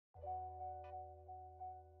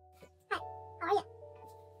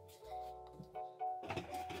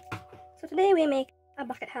today we make a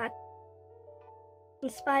bucket hat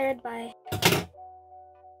inspired by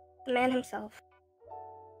the man himself,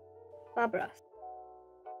 Bob Ross.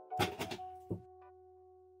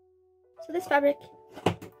 So this fabric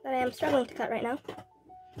that I am struggling to cut right now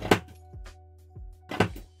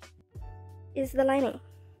is the lining.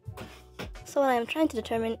 So what I am trying to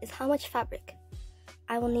determine is how much fabric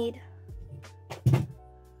I will need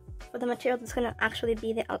for the material that's going to actually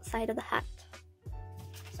be the outside of the hat.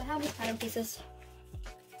 So I have these pattern pieces,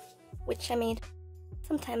 which I made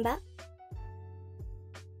some time back.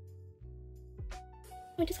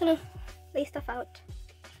 We're just going to lay stuff out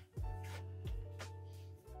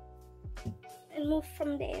and move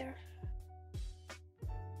from there.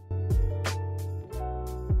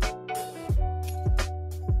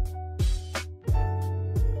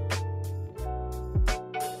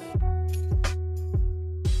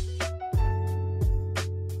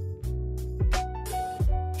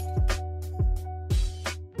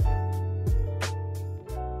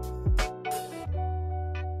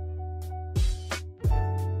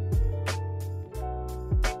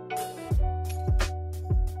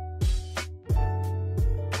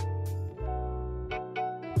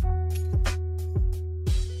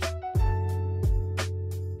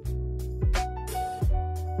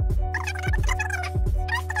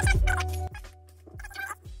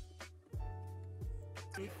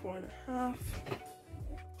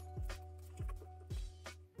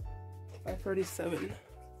 By 37,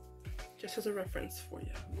 just as a reference for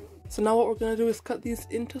you. So now what we're gonna do is cut these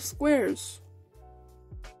into squares.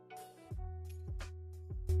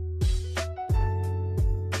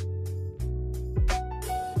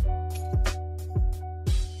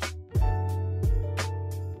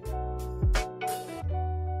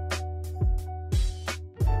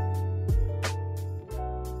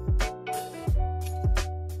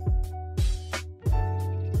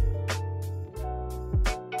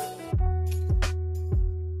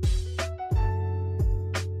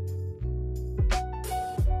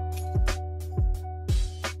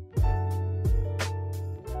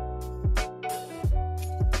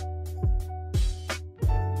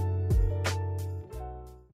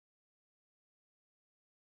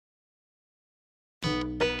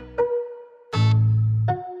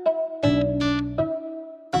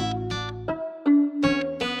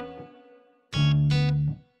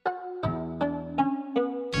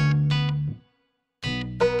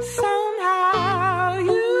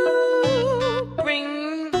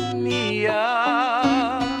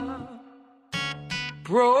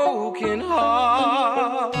 Broken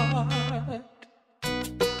heart.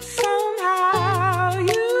 Somehow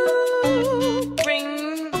you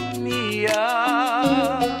bring me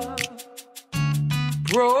a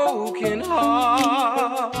broken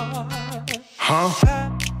heart. Huh?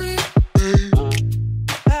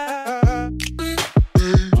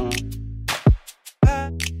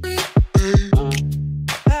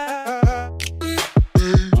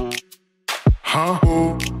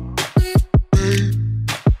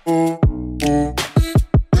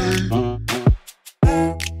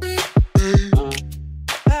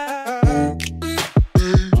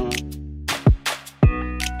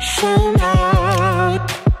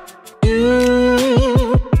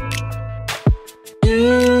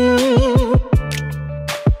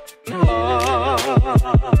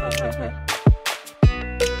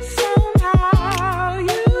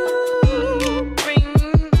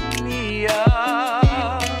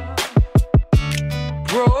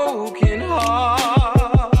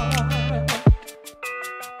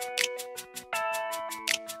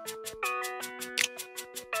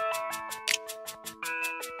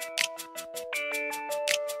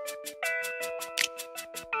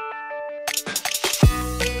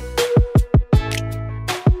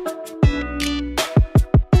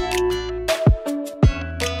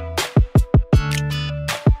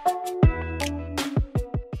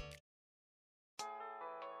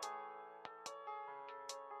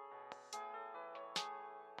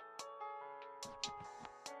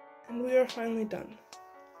 And we are finally done.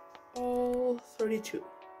 All 32.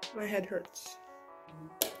 My head hurts.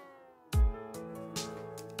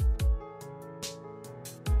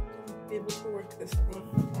 Be able to work this one.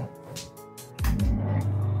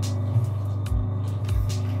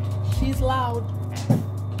 She's loud.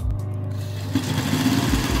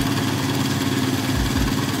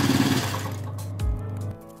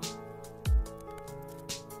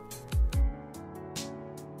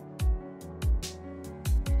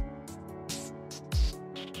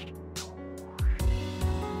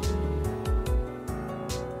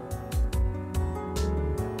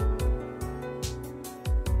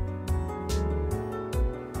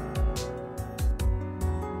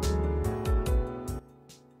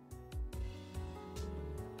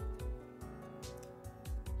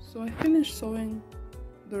 So I finished sewing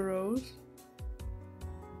the rows.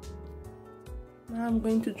 Now I'm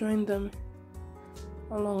going to join them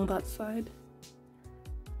along that side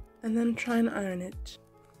and then try and iron it.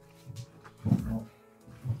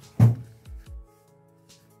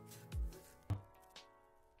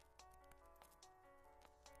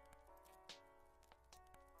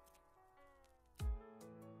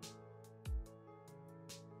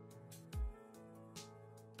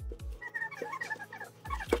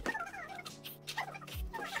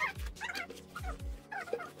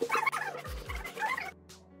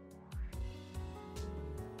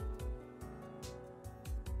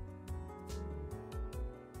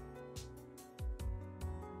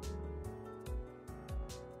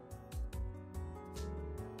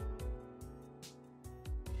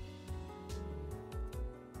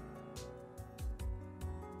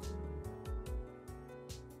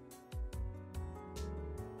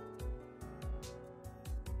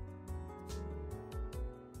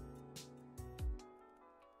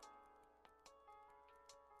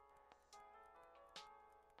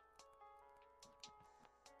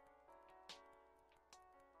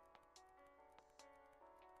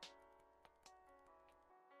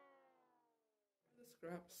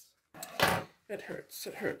 Scraps. It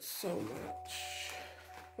hurts so much.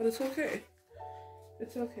 But it's okay.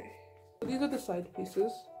 It's okay. So these are the side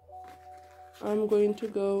pieces. I'm going to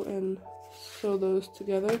go and sew those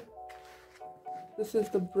together. This is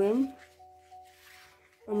the brim.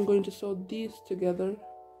 I'm going to sew these together.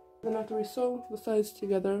 Then after we sew the sides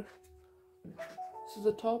together, this is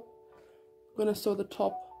the top. I'm going to sew the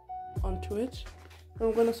top onto it. And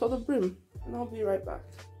I'm going to sew the brim. And I'll be right back.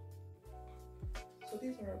 So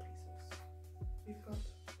these are our pieces. We've got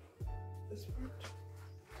this part,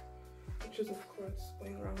 which is of course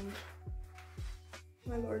going around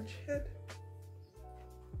my large head.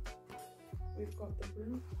 We've got the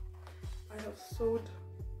brim. I have sewed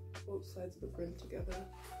both sides of the brim together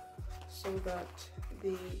so that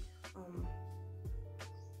the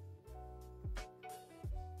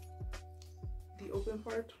open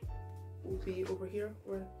part will be over here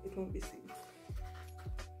where it won't be seen.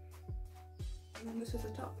 And then this is the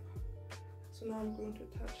top. So now I'm going to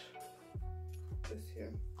attach this here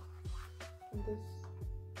and this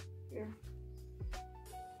here.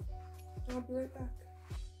 And I'll be right back.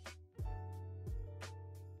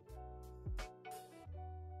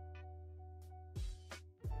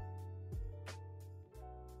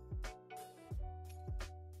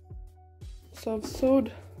 So I've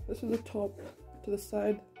sewed, this is the top to the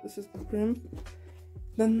side, this is the brim,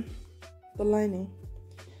 then the lining.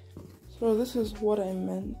 So this is what I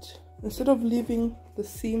meant. Instead of leaving the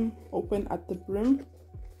seam open at the brim,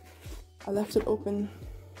 I left it open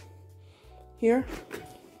here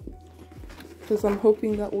because I'm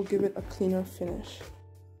hoping that will give it a cleaner finish.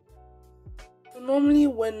 So normally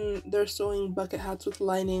when they're sewing bucket hats with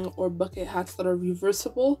lining or bucket hats that are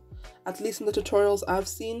reversible, at least in the tutorials I've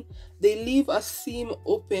seen, they leave a seam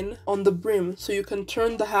open on the brim so you can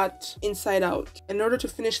turn the hat inside out. In order to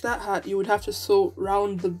finish that hat, you would have to sew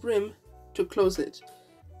round the brim to close it.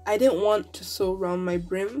 I didn't want to sew around my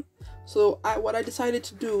brim, so what I decided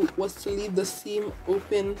to do was to leave the seam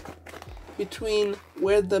open between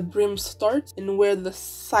where the brim starts and where the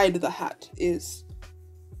side of the hat is.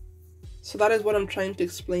 So that is what I'm trying to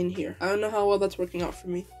explain here. I don't know how well that's working out for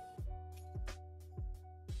me.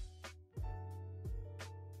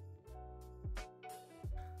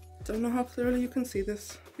 Don't know how clearly you can see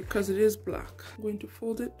this because it is black. I'm going to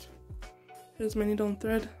fold it. Here's my needle and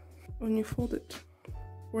thread. When you fold it,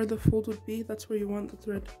 where the fold would be, that's where you want the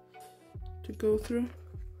thread to go through.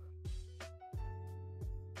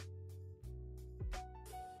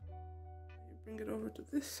 You bring it over to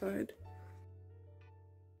this side.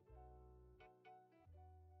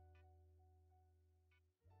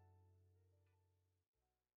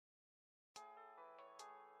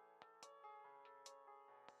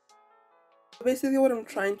 Basically what I'm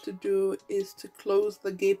trying to do is to close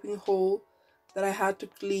the gaping hole that I had to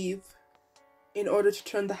leave in order to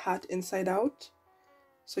turn the hat inside out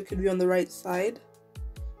so it could be on the right side.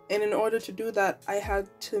 And in order to do that, I had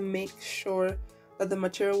to make sure that the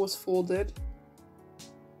material was folded,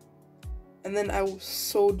 and then I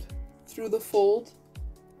sewed through the fold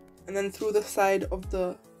and then through the side of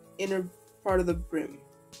the inner part of the brim.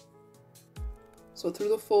 So through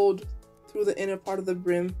the fold, through the inner part of the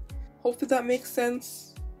brim. Hopefully that makes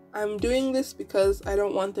sense. I'm doing this because I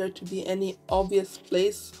don't want there to be any obvious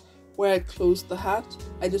place where I closed the hat.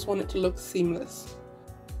 I just want it to look seamless.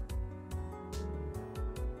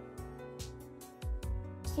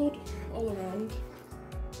 Sewed all around,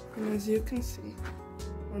 and as you can see,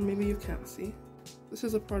 or maybe you can't see, this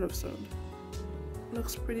is a part of sewed.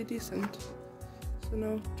 Looks pretty decent. So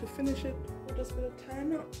now to finish it, we're just gonna tie a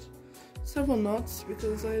knot. Several knots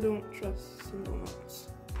because I don't trust single knots.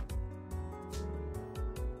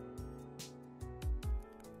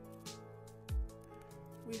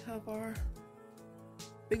 We have our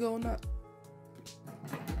big old knot.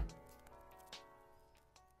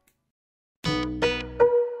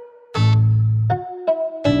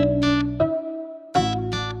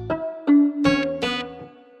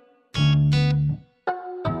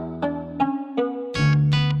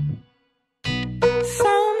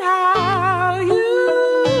 Somehow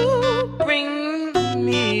you bring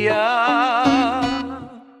me a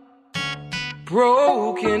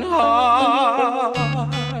broken heart.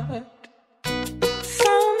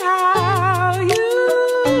 Somehow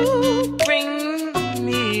you bring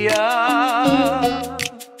me a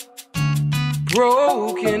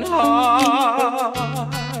broken heart.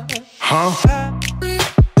 Huh?